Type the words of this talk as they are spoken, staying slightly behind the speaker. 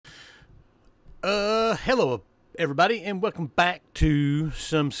Hello everybody, and welcome back to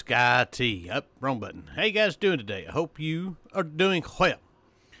some SkyT. Wrong button. How you guys doing today? I hope you are doing well.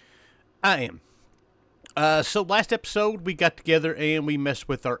 I am. So last episode we got together and we messed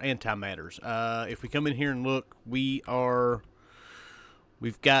with our antimatters. If we come in here and look, we've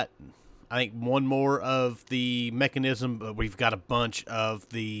got, I think, one more of the mechanism, but we've got a bunch of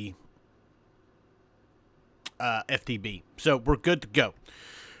the FTB. So we're good to go.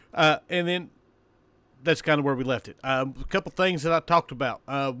 And then that's kind of where we left it. A couple things that I talked about.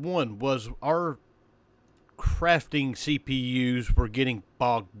 One was our crafting CPUs were getting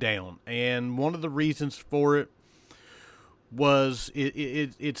bogged down, and one of the reasons for it was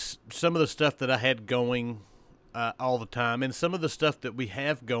it's some of the stuff that I had going all the time, and some of the stuff that we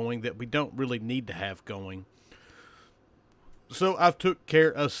have going that we don't really need to have going. So I've took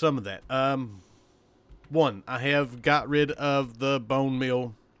care of some of that. One, I have got rid of the bone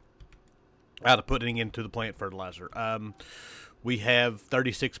meal out of putting into the plant fertilizer. We have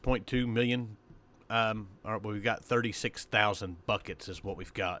 36.2 million, we've got 36,000 buckets is what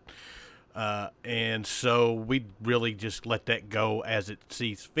we've got. And so we really just let that go as it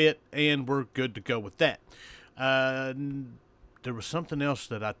sees fit, and we're good to go with that. There was something else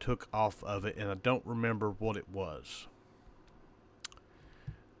that I took off of it, and I don't remember what it was.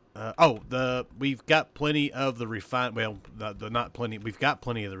 We've got plenty of the refined, well, not plenty, we've got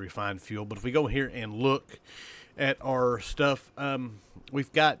plenty of the refined fuel, but if we go here and look at our stuff,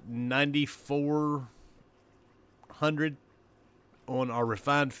 we've got 9,400 on our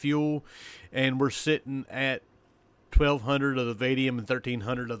refined fuel, and we're sitting at 1,200 of the vanadium and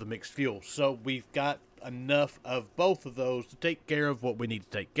 1,300 of the mixed fuel. So we've got enough of both of those to take care of what we need to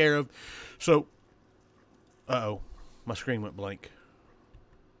take care of. So, my screen went blank.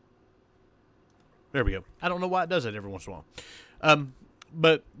 There we go. I don't know why it does that every once in a while.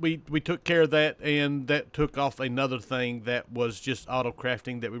 But we took care of that, and that took off another thing that was just auto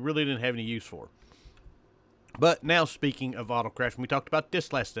crafting that we really didn't have any use for. But now, speaking of auto crafting, we talked about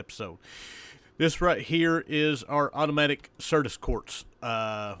this last episode. This right here is our automatic Certus quartz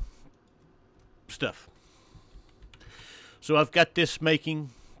stuff. So I've got this making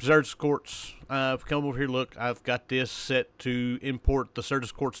Certus quartz. If you come over here, look, I've got this set to import the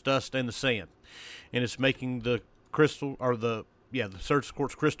Certus quartz dust and the sand. And it's making the crystal, or the Certus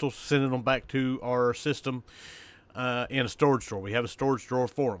quartz crystals, sending them back to our system in a storage drawer. We have a storage drawer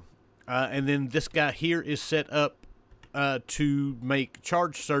for them. And then this guy here is set up to make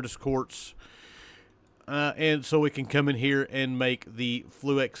charged Certus quartz. And so we can come in here and make the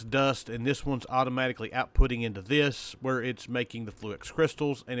Fluix dust, and this one's automatically outputting into this, where it's making the Fluix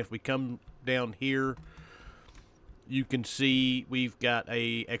crystals. And if we come down here, you can see we've got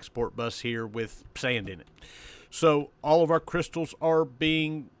a export bus here with sand in it. So all of our crystals are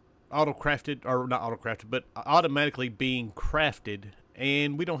being auto-crafted, or not auto-crafted, but automatically being crafted,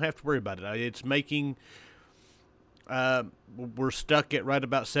 and we don't have to worry about it. It's making, we're stuck at right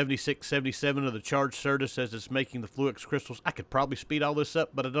about 76, 77 of the charged Certus as it's making the Fluix crystals. I could probably speed all this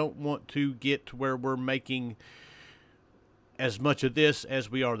up, but I don't want to get to where we're making as much of this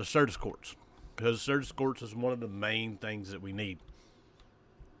as we are the Certus quartz, because Certus quartz is one of the main things that we need.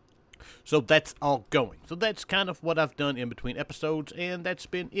 So that's all going. So that's kind of what I've done in between episodes, and that's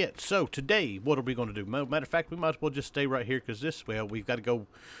been it. So today, what are we going to do? Matter of fact, we might as well just stay right here, because this, well, we've got to go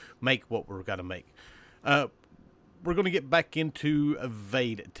make what we're got to make. We're going to get back into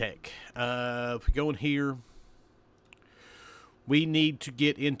Evade Tech. If we go in here, we need to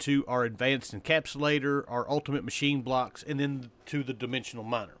get into our Advanced Encapsulator, our Ultimate Machine Blocks, and then to the Dimensional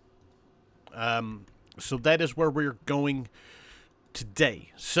Miner. So that is where we're going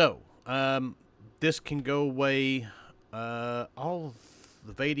today. So this can go away, all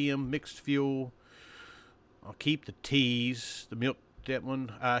the vanadium, mixed fuel. I'll keep the teas, the milk, that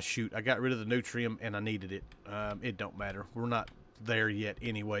one. Shoot, I got rid of the Nutrium and I needed it. It don't matter, we're not there yet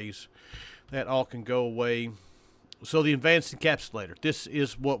anyways. That all can go away. So the Advanced Encapsulator, this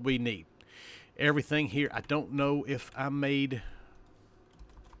is what we need. Everything here, I don't know if I made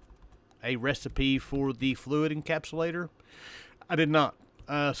a recipe for the fluid encapsulator. I did not.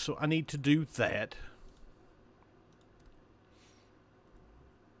 So I need to do that.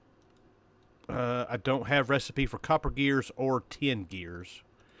 I don't have recipe for copper gears or tin gears.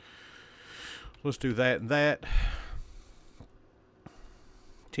 Let's do that and that.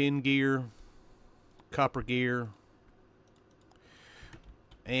 Tin gear, copper gear,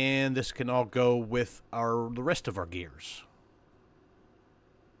 and this can all go with the rest of our gears.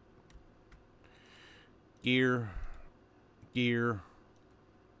 Gear.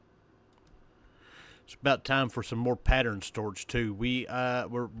 It's about time for some more pattern storage too.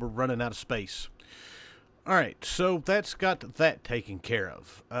 We're running out of space. All right, so that's got that taken care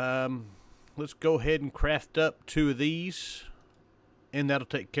of. Let's go ahead and craft up 2 of these, and that'll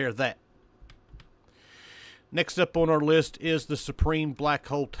take care of that. Next up on our list is the Supreme Black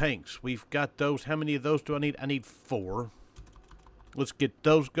Hole tanks. We've got those. How many of those do I need? I need 4. Let's get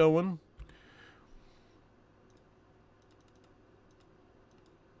those going.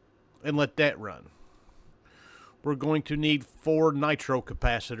 And let that run. We're going to need 4 nitro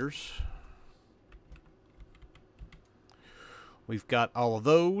capacitors. We've got all of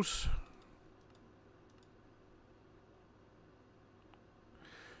those.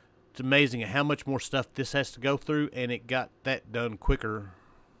 It's amazing how much more stuff this has to go through, and it got that done quicker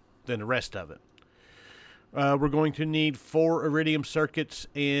than the rest of it. We're going to need 4 iridium circuits,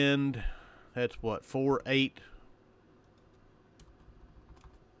 and that's what, 4, 8.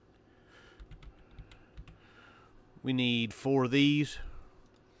 We need 4 of these.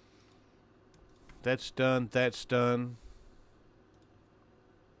 That's done, that's done.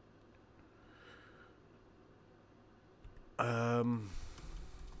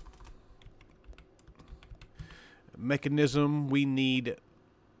 Mechanism, we need,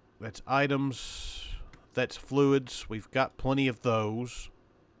 that's items, that's fluids. We've got plenty of those.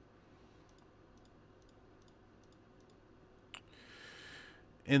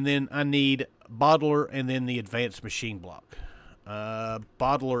 And then I need bottler and then the advanced machine block.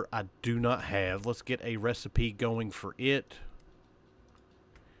 Bottler I do not have. Let's get a recipe going for it.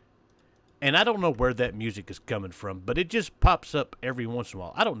 And I don't know where that music is coming from, but it just pops up every once in a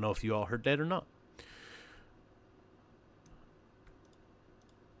while. I don't know if you all heard that or not.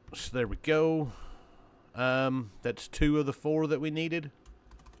 So there we go. That's 2 of the 4 that we needed.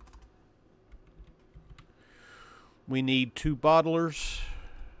 We need 2 bottlers.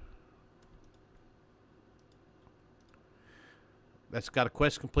 That's got a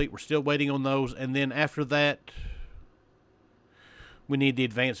quest complete. We're still waiting on those. And then after that, we need the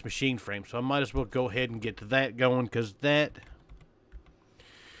advanced machine frame. So I might as well go ahead and get to that going, because that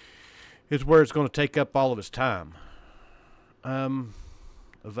is where it's going to take up all of its time.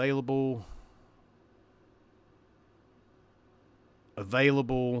 Available.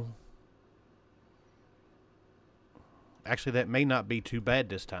 Actually, that may not be too bad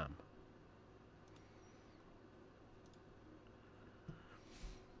this time.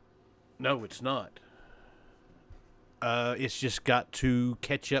 No, it's not. It's just got to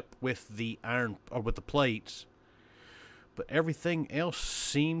catch up with the iron, or with the plates. But everything else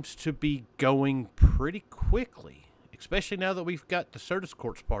seems to be going pretty quickly. Especially now that we've got the Certus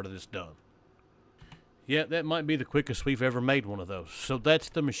quartz part of this done. Yeah, that might be the quickest we've ever made one of those. So that's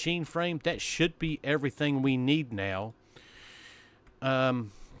the machine frame. That should be everything we need now.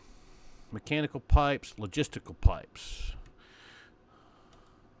 Mechanical pipes, logistical pipes.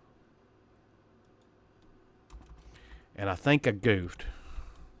 And I think I goofed.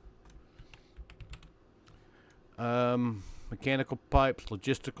 Mechanical pipes,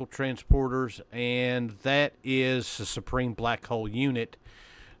 logistical transporters, and that is the Supreme Black Hole unit.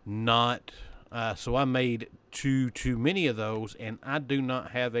 Not, so I made too many of those, and I do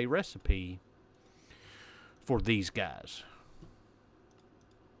not have a recipe for these guys.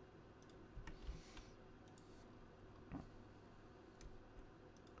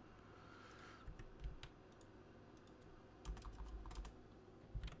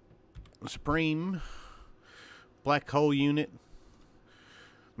 Supreme Black Hole unit.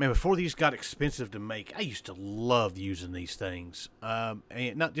 Man, before these got expensive to make, I used to love using these things. And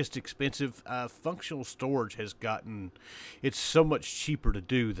not just expensive, functional storage has gotten, it's so much cheaper to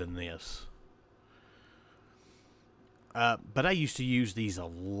do than this. But I used to use these a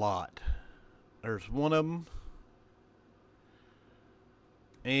lot. There's one of them.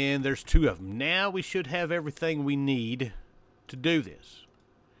 And there's 2 of them. Now we should have everything we need to do this.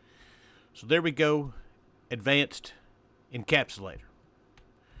 So there we go. Advanced encapsulator.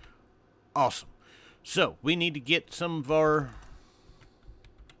 Awesome. So we need to get some of our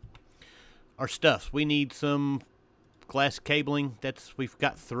stuff. We need some glass cabling. We've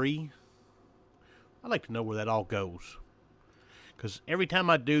got 3. I'd like to know where that all goes, because every time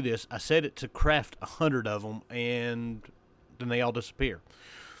I do this, I set it to craft 100 of them, and then they all disappear.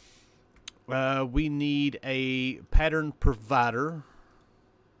 We need a pattern provider.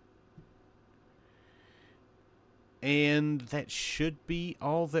 And that should be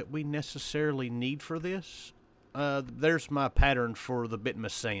all that we necessarily need for this. There's my pattern for the bitmouth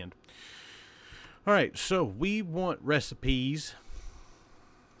sand. Alright, so we want recipes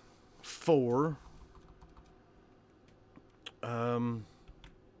for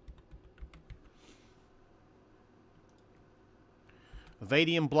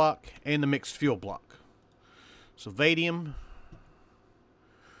vanadium block, and the mixed fuel block. So vanadium,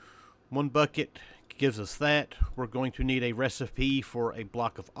 1 bucket gives us that. We're going to need a recipe for a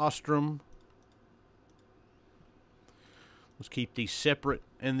block of ostrum. Let's keep these separate.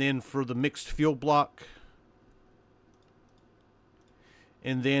 And then for the mixed fuel block,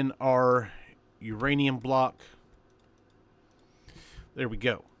 and then our uranium block. There we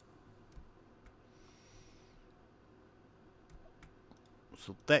go.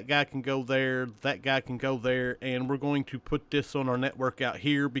 So that guy can go there, that guy can go there, and we're going to put this on our network out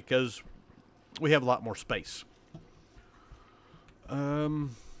here because we have a lot more space. So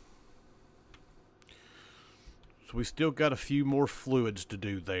we still got a few more fluids to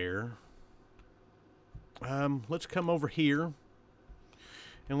do there. Let's come over here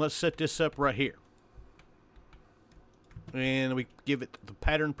and let's set this up right here. And we give it the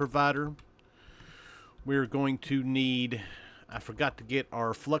pattern provider. We're going to need, I forgot to get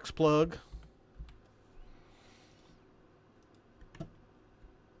our flux plug.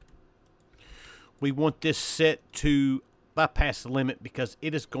 We want this set to bypass the limit because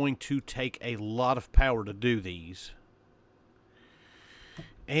it is going to take a lot of power to do these.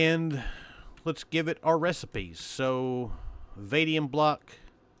 And let's give it our recipes. So vanadium block,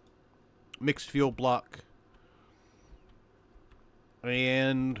 mixed fuel block,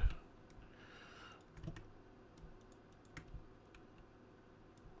 and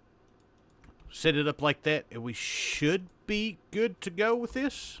set it up like that, and we should be good to go with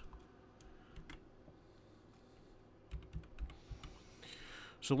this.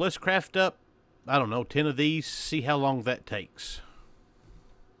 So let's craft up, I don't know, 10 of these, see how long that takes.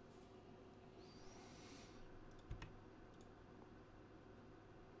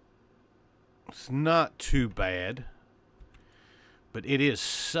 It's not too bad, but it is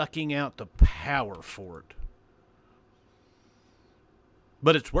sucking out the power for it.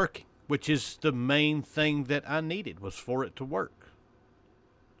 But it's working, which is the main thing that I needed, was for it to work.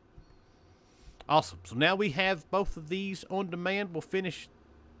 Awesome. So now we have both of these on demand. We'll finish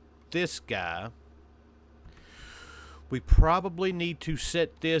this guy. We probably need to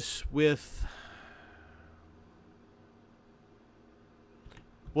set this with,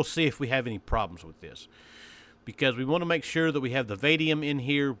 we'll see if we have any problems with this, because we want to make sure that we have the vanadium in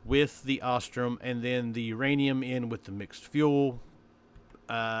here with the ostrum and then the uranium in with the mixed fuel,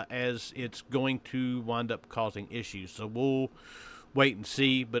 as it's going to wind up causing issues. So we'll wait and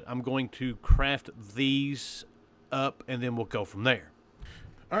see, but I'm going to craft these up and then we'll go from there.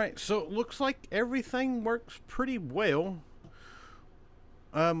 Alright, so it looks like everything works pretty well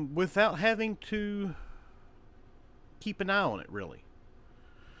without having to keep an eye on it, really.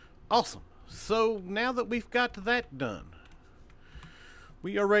 Awesome. So now that we've got that done,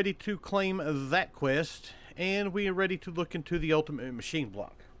 we are ready to claim that quest, and we are ready to look into the ultimate machine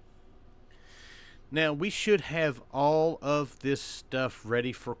block. Now, we should have all of this stuff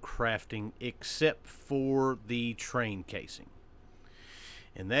ready for crafting except for the train casing.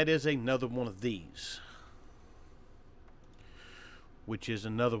 And that is another one of these, which is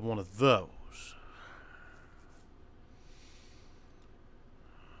another one of those.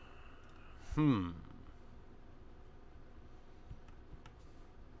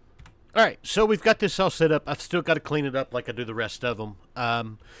 Alright, so we've got this all set up. I've still got to clean it up like I do the rest of them.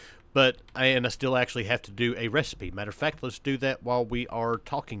 But I still actually have to do a recipe. Matter of fact, let's do that while we are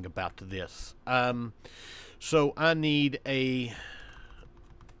talking about this. So I need a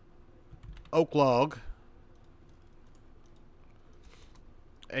oak log,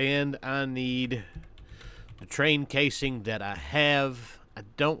 and I need the train casing that I have. I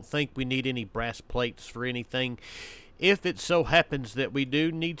don't think we need any brass plates for anything. If it so happens that we do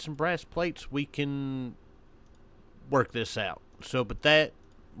need some brass plates, we can work this out. So, but that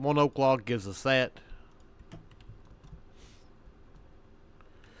one oak log gives us that.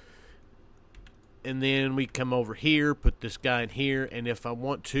 And then we come over here, put this guy in here, and if I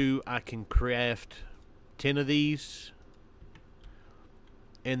want to, I can craft 10 of these.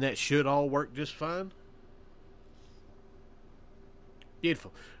 And that should all work just fine.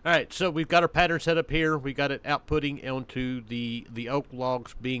 Beautiful. Alright, so we've got our pattern set up here. We got it outputting onto the oak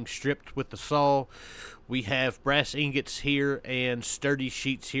logs being stripped with the saw. We have brass ingots here and sturdy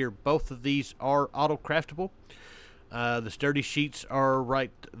sheets here. Both of these are auto-craftable. The sturdy sheets are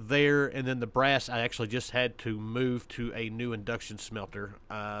right there, and then the brass I actually just had to move to a new induction smelter.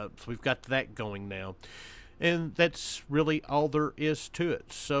 So we've got that going now. And that's really all there is to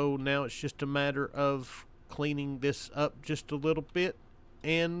it. So now it's just a matter of cleaning this up just a little bit,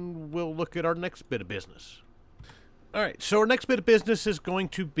 and we'll look at our next bit of business. Alright, so our next bit of business is going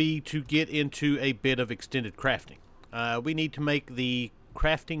to be to get into a bit of extended crafting. We need to make the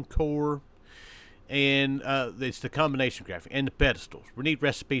crafting core, and it's the combination crafting, and the pedestals. We need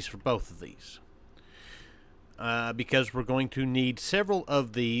recipes for both of these. Because we're going to need several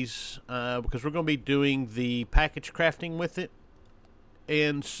of these, because we're going to be doing the package crafting with it.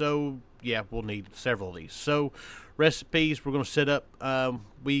 And so, yeah, we'll need several of these. So, recipes, we're going to set up.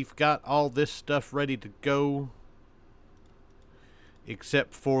 We've got all this stuff ready to go,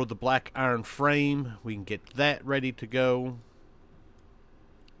 except for the black iron frame. We can get that ready to go.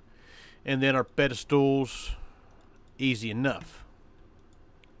 And then our pedestals, easy enough.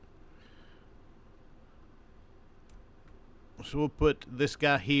 So we'll put this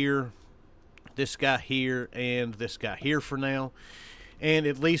guy here, and this guy here for now. And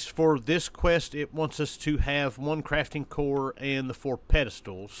at least for this quest, it wants us to have one crafting core and the 4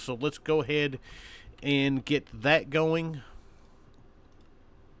 pedestals. So let's go ahead and get that going.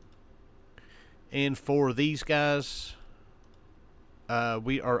 And for these guys,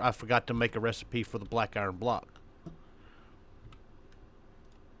 I forgot to make a recipe for the black iron block.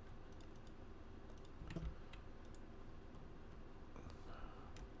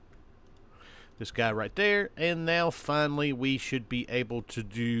 This guy right there, and now finally we should be able to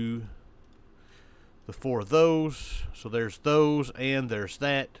do the 4 of those. So there's those and there's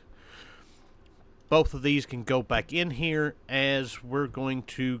that. Both of these can go back in here, as we're going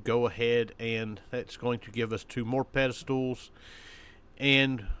to go ahead, and that's going to give us 2 more pedestals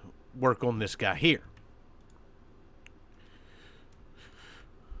and work on this guy here.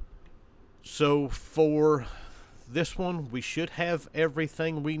 So for this one, we should have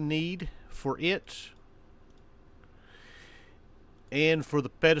everything we need for it. And for the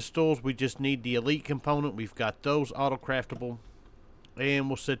pedestals, we just need the elite component. We've got those auto craftable, and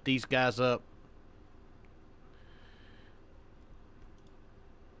we'll set these guys up.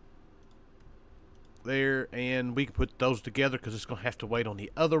 There, and we can put those together because it's going to have to wait on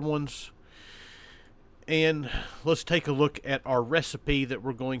the other ones. And let's take a look at our recipe that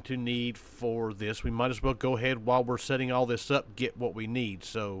we're going to need for this. We might as well go ahead while we're setting all this up, get what we need.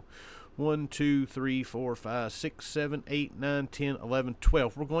 So 1, 2, 3, 4, 5, 6, 7, 8, 9, 10, 11,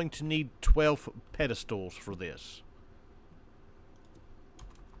 12. We're going to need 12 pedestals for this.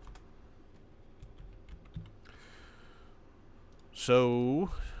 So,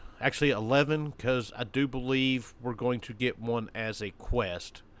 actually 11, because I do believe we're going to get one as a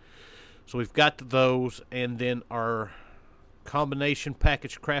quest. So we've got those, and then our combination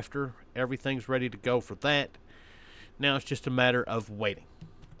package crafter. Everything's ready to go for that. Now it's just a matter of waiting.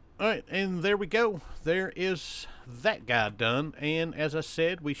 Alright, and there we go. There is that guy done. And as I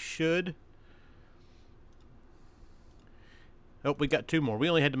said, we should... Oh, we got 2 more. We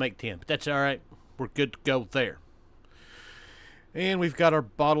only had to make 10, but that's alright. We're good to go there. And we've got our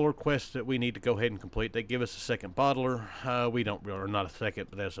bottler quest that we need to go ahead and complete. They give us a second bottler. We don't, or not a second,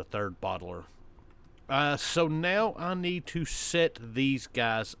 but there's a third bottler. So now I need to set these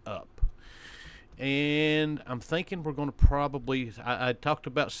guys up. And I'm thinking we're going to probably, I talked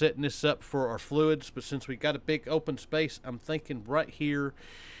about setting this up for our fluids, but since we got a big open space, I'm thinking right here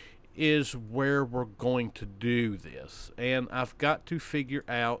is where we're going to do this. And I've got to figure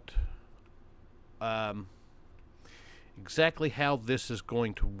out exactly how this is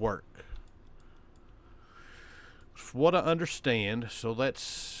going to work. From what I understand, so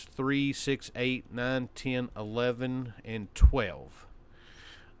that's 3, 6, 8, 9, 10, 11, and 12.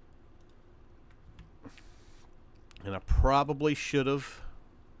 And I probably should have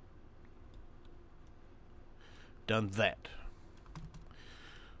done that.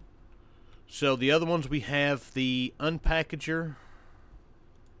 So the other ones, we have the unpackager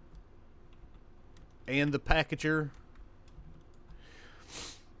and the packager.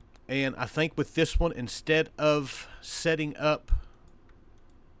 And I think with this one, instead of setting up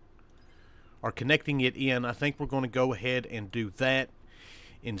or connecting it in, I think we're going to go ahead and do that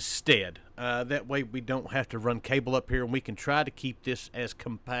instead. That way we don't have to run cable up here, and we can try to keep this as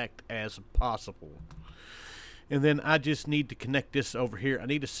compact as possible. And then I just need to connect this over here. I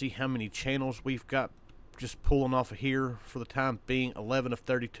need to see how many channels we've got just pulling off of here. For the time being, 11 of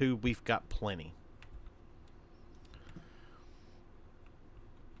 32. We've got plenty.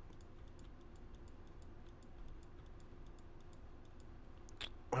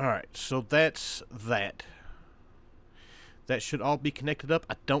 Alright, so that's that. That should all be connected up.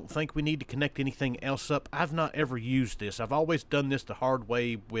 I don't think we need to connect anything else up. I've not ever used this. I've always done this the hard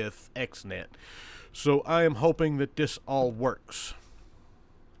way with XNet. So I am hoping that this all works.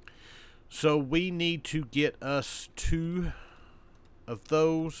 So we need to get us 2 of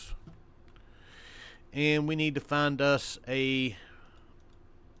those. And we need to find us a...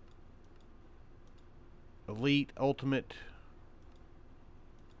 Elite, Ultimate.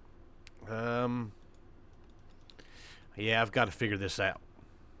 Yeah, I've got to figure this out.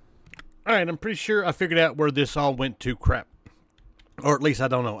 Alright, I'm pretty sure I figured out where this all went to crap. Or at least I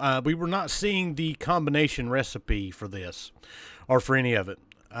don't know. We were not seeing the combination recipe for this. Or for any of it.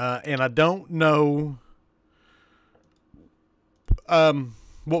 And I don't know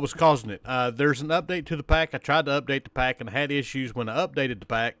what was causing it. There's an update to the pack. I tried to update the pack and I had issues when I updated the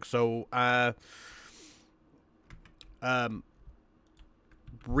pack. So I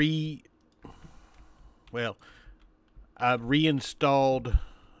I reinstalled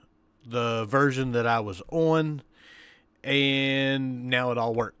the version that I was on, and now it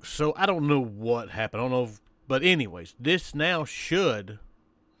all works. So I don't know what happened. I don't know but anyways, this now should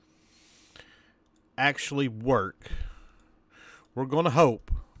actually work. We're going to hope,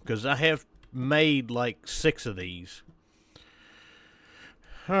 because I have made like 6 of these.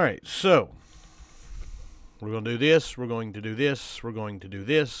 Alright, so we're going to do this, we're going to do this, we're going to do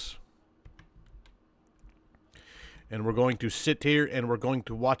this. And we're going to sit here and we're going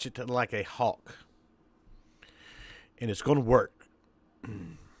to watch it like a hawk. And it's going to work.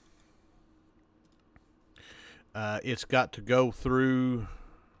 It's got to go through.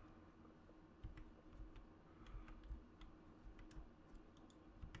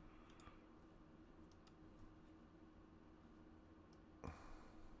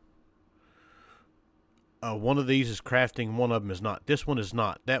 One of these is crafting, one of them is not. This one is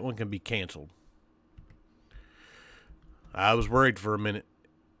not. That one can be canceled. I was worried for a minute.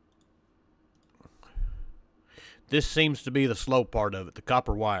 This seems to be the slow part of it, the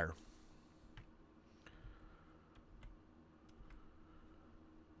copper wire.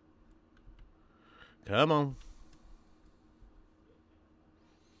 Come on.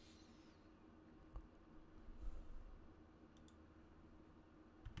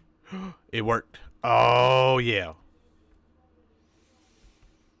 It worked. Oh, yeah.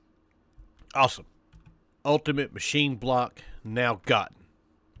 Awesome. Ultimate machine block now gotten.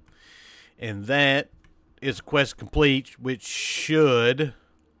 And that is quest complete, which should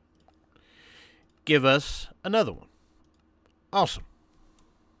give us another one. Awesome.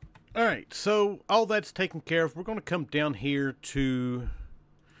 Alright, so all that's taken care of. We're going to come down here to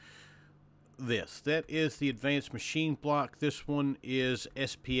this. That is the advanced machine block. This one is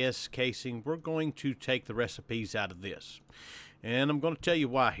SPS casing. We're going to take the recipes out of this. And I'm going to tell you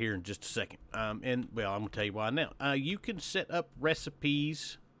why here in just a second. Well, I'm going to tell you why now. You can set up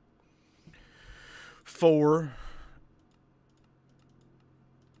recipes for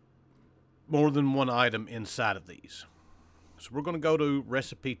more than one item inside of these. So we're going to go to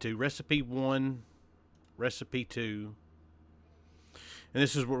recipe 2, recipe 1, recipe 2. And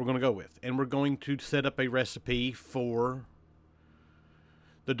this is what we're going to go with. And we're going to set up a recipe for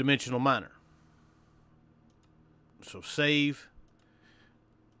the dimensional miner. So save.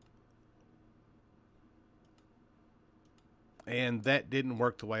 And that didn't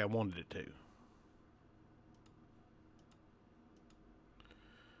work the way I wanted it to.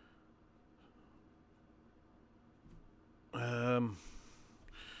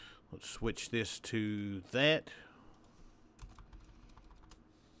 Let's switch this to that.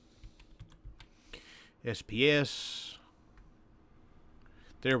 SPS.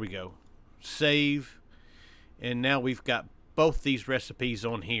 There we go. Save. And now we've got both these recipes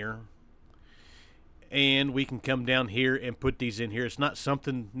on here. And we can come down here and put these in here. It's not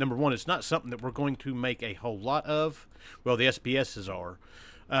something, number one, it's not something that we're going to make a whole lot of. Well, the SPSs are.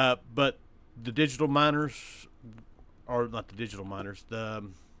 But the digital miners, or not the digital miners,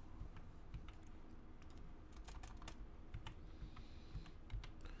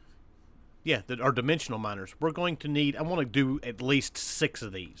 our dimensional miners. We're going to need, I want to do at least 6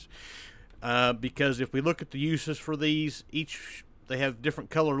 of these. Because if we look at the uses for these, they have different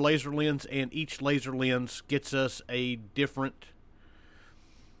color laser lens, and each laser lens gets us a different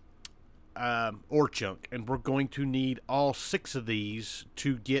ore chunk. And we're going to need all 6 of these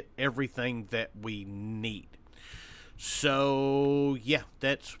to get everything that we need. So, yeah,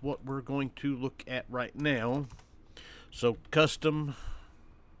 that's what we're going to look at right now. So, custom,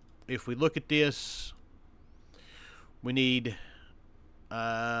 if we look at this, we need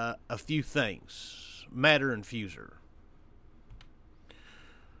a few things. Matter infuser.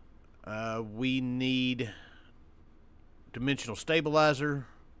 We need dimensional stabilizer,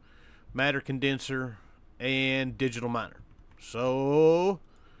 matter condenser, and digital miner. So,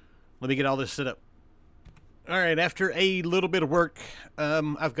 let me get all this set up. Alright, after a little bit of work,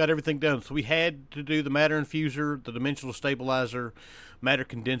 I've got everything done. So we had to do the matter infuser, the dimensional stabilizer, matter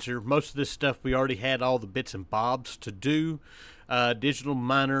condenser. Most of this stuff we already had all the bits and bobs to do. Digital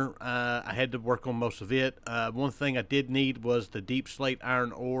miner, I had to work on most of it. One thing I did need was the deep slate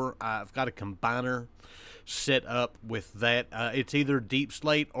iron ore. I've got a combiner set up with that. It's either deep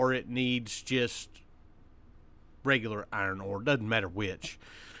slate or it needs just regular iron ore. Doesn't matter which.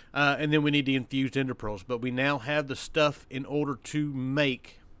 And then we need the infused ender pearls. But we now have the stuff in order to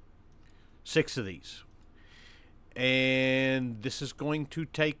make 6 of these. And this is going to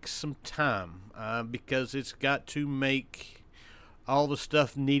take some time because it's got to make all the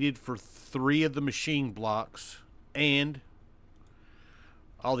stuff needed for 3 of the machine blocks and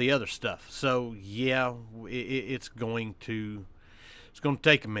all the other stuff. So yeah, it's going to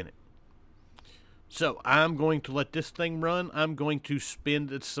take a minute. So I'm going to let this thing run. I'm going to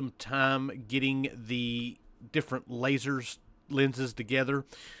spend some time getting the different lenses together,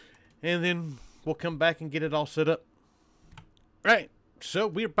 and then we'll come back and get it all set up. Right, so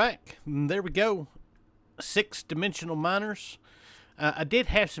we're back. There we go. 6-dimensional miners. I did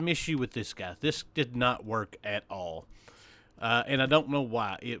have some issue with this guy. This did not work at all. And I don't know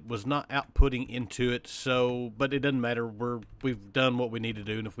why. It was not outputting into it, so, but it doesn't matter. We've done what we need to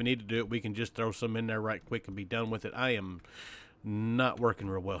do, and if we need to do it, we can just throw some in there right quick and be done with it. I am not working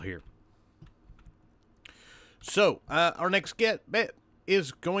real well here. So, our next bet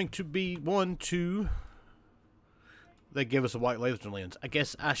is going to be they give us a white laser lens. I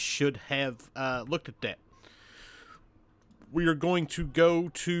guess I should have looked at that. We are going to go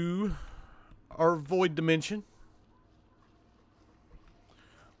to our void dimension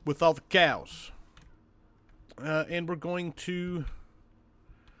with all the cows, and we're going to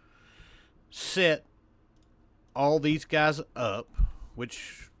set all these guys up,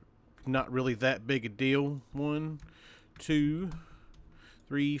 which not really that big a deal. 1, 2,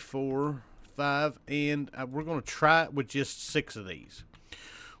 3, 4, 5, and we're going to try it with just 6 of these.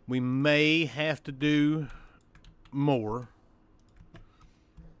 We may have to do more.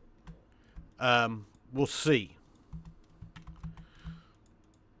 We'll see.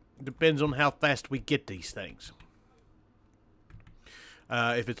 Depends on how fast we get these things.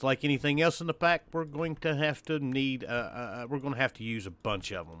 If it's like anything else in the pack, we're going to have to use a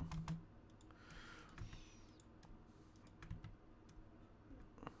bunch of them.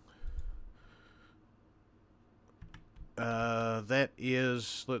 That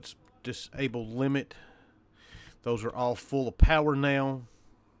is, let's disable limit. Those are all full of power now.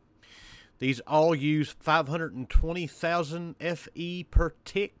 These all use 520,000 FE per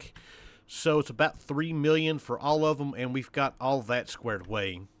tick, so it's about 3 million for all of them, and we've got all that squared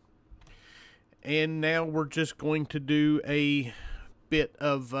away. And now we're just going to do a bit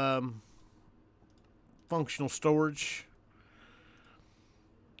of functional storage.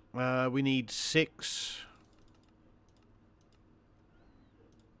 We need 6.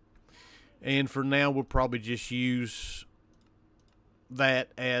 And for now, we'll probably just use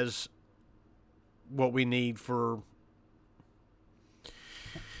that as what we need for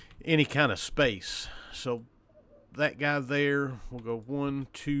any kind of space. So that guy there, we'll go 1,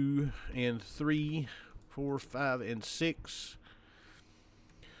 2, and 3, 4, 5, and 6.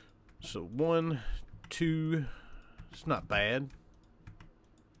 So 1, 2, it's not bad.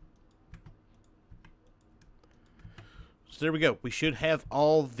 So there we go. We should have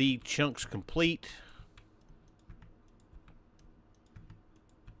all the chunks complete.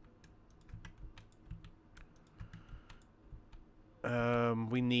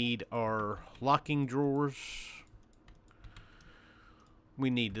 We need our locking drawers. We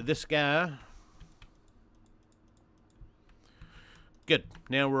need this guy. Good.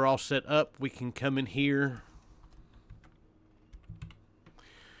 Now we're all set up. We can come in here.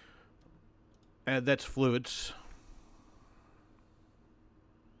 That's fluids.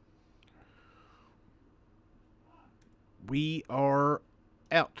 We are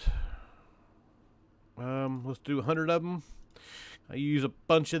out. Let's do 100 of them. I use a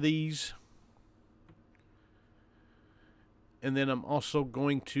bunch of these. And then I'm also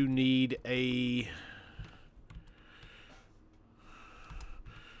going to need a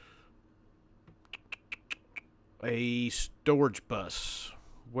storage bus.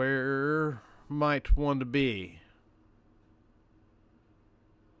 Where might one to be?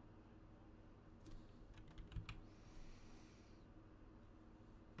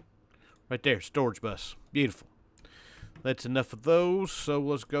 Right there, storage bus. Beautiful. That's enough of those, so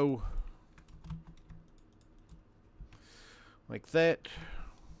let's go like that.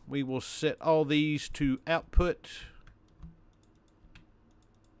 We will set all these to output.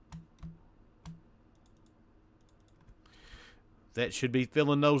 That should be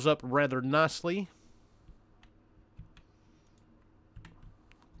filling those up rather nicely.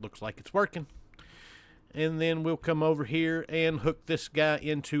 Looks like it's working. And then we'll come over here and hook this guy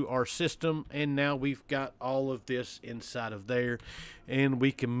into our system, and now we've got all of this inside of there, and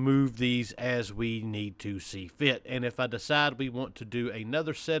we can move these as we need to see fit. And if I decide we want to do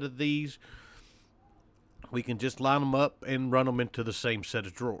another set of these, we can just line them up and run them into the same set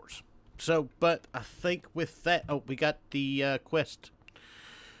of drawers. So, but I think with that, oh, we got the quest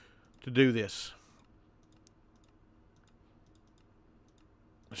to do this.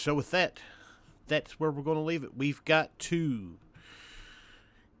 So with that, that's where we're going to leave it. We've got to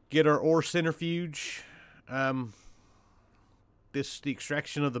get our ore centrifuge. This the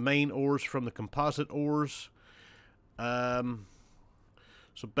extraction of the main ores from the composite ores. So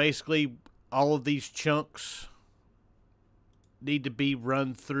basically, all of these chunks need to be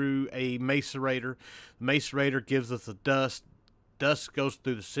run through a macerator. The macerator gives us the dust. Dust goes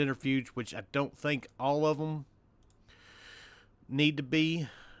through the centrifuge, which I don't think all of them need to be.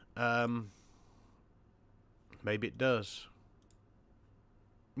 Maybe it does.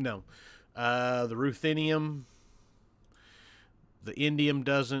 No. The ruthenium, the indium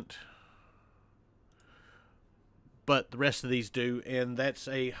doesn't, but the rest of these do, and that's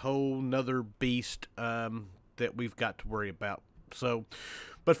a whole nother beast that we've got to worry about. So,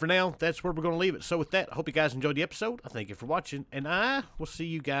 but for now, that's where we're going to leave it. So with that, I hope you guys enjoyed the episode. I thank you for watching, and I will see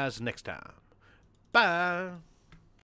you guys next time. Bye.